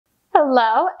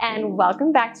Hello and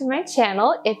welcome back to my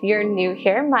channel. If you're new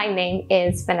here, my name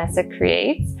is Vanessa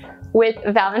Creates. With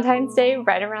Valentine's Day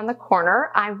right around the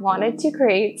corner, I wanted to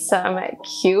create some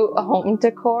cute home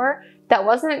decor that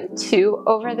wasn't too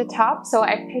over the top, so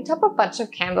I picked up a bunch of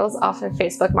candles off of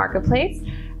Facebook Marketplace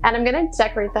and I'm going to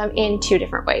decorate them in two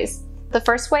different ways. The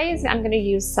first way is I'm going to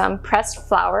use some pressed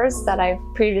flowers that I've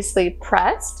previously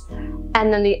pressed,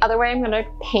 and then the other way I'm going to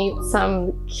paint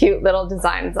some cute little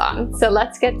designs on. So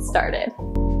let's get started.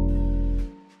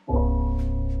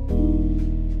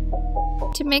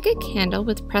 To make a candle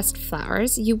with pressed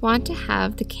flowers, you want to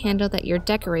have the candle that you're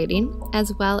decorating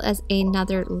as well as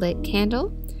another lit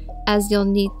candle, as you'll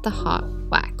need the hot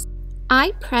wax.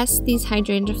 I press these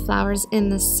hydrangea flowers in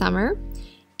the summer.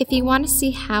 If you want to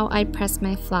see how I press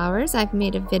my flowers, I've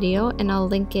made a video and I'll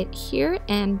link it here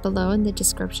and below in the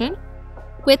description.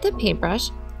 With a paintbrush,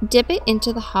 dip it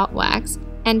into the hot wax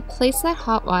and place that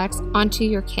hot wax onto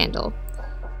your candle.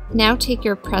 Now take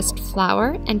your pressed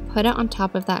flower and put it on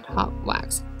top of that hot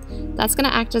wax. That's going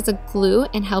to act as a glue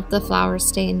and help the flower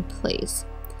stay in place.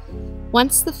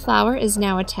 Once the flower is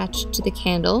now attached to the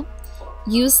candle,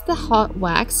 use the hot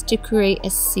wax to create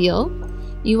a seal.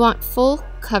 You want full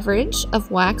coverage of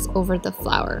wax over the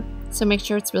flower, so make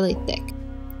sure it's really thick.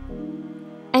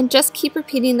 And just keep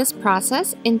repeating this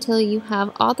process until you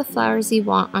have all the flowers you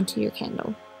want onto your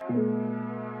candle.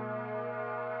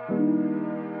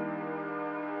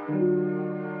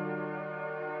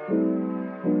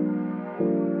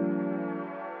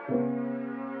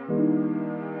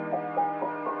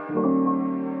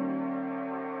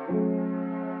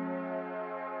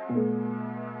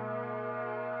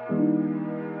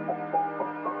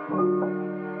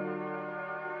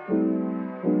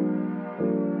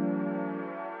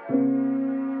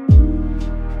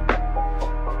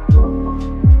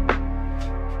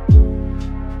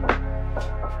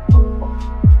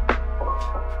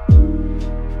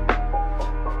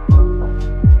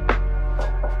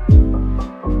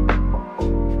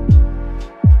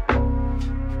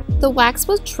 The wax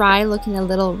will dry looking a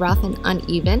little rough and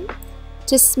uneven.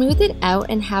 To smooth it out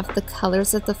and have the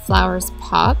colors of the flowers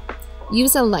pop,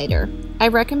 use a lighter. I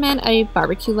recommend a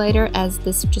barbecue lighter, as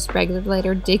this just regular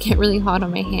lighter did get really hot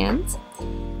on my hands.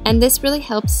 And this really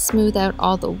helps smooth out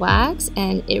all the wax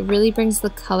and it really brings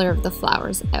the color of the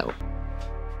flowers out.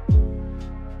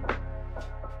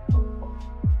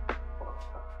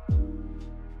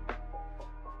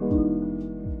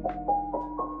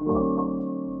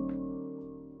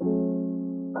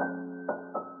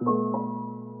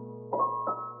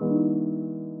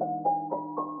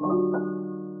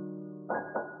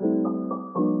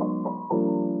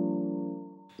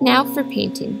 Now for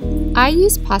painting. I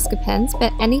use Posca pens,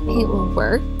 but any paint will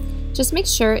work. Just make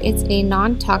sure it's a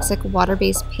non-toxic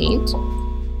water-based paint.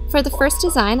 For the first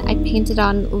design, I painted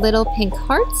on little pink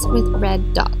hearts with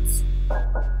red dots.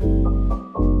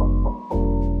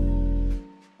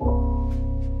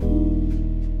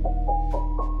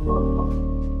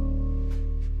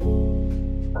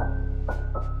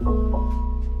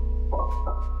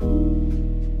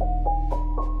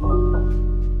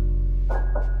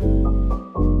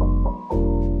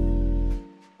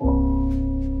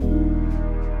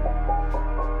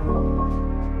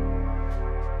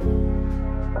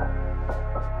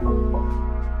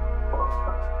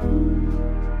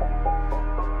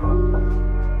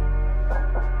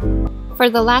 For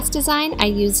the last design, I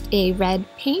used a red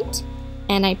paint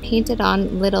and I painted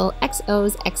on little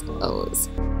XOs.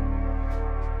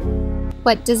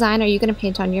 What design are you going to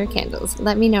paint on your candles?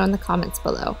 Let me know in the comments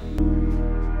below.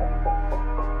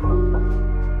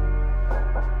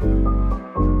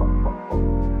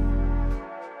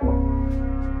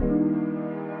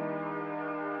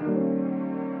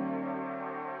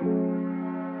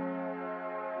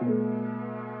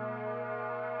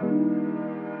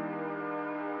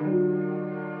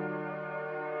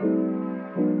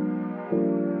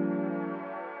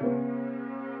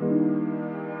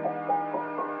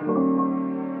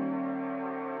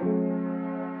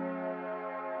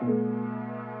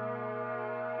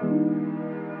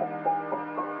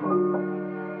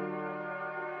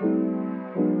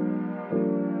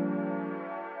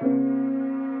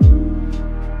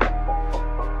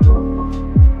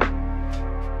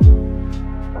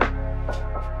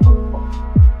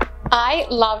 I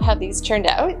love how these turned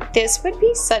out. This would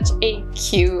be such a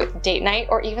cute date night,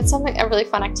 or even something, a really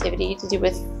fun activity to do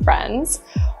with friends.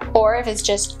 Or if it's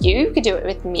just you, you could do it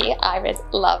with me. I would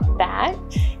love that.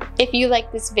 If you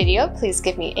like this video, please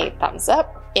give me a thumbs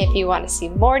up. If you want to see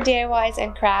more DIYs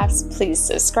and crafts, please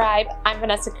subscribe. I'm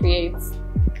Vanessa Creates.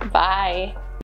 Bye.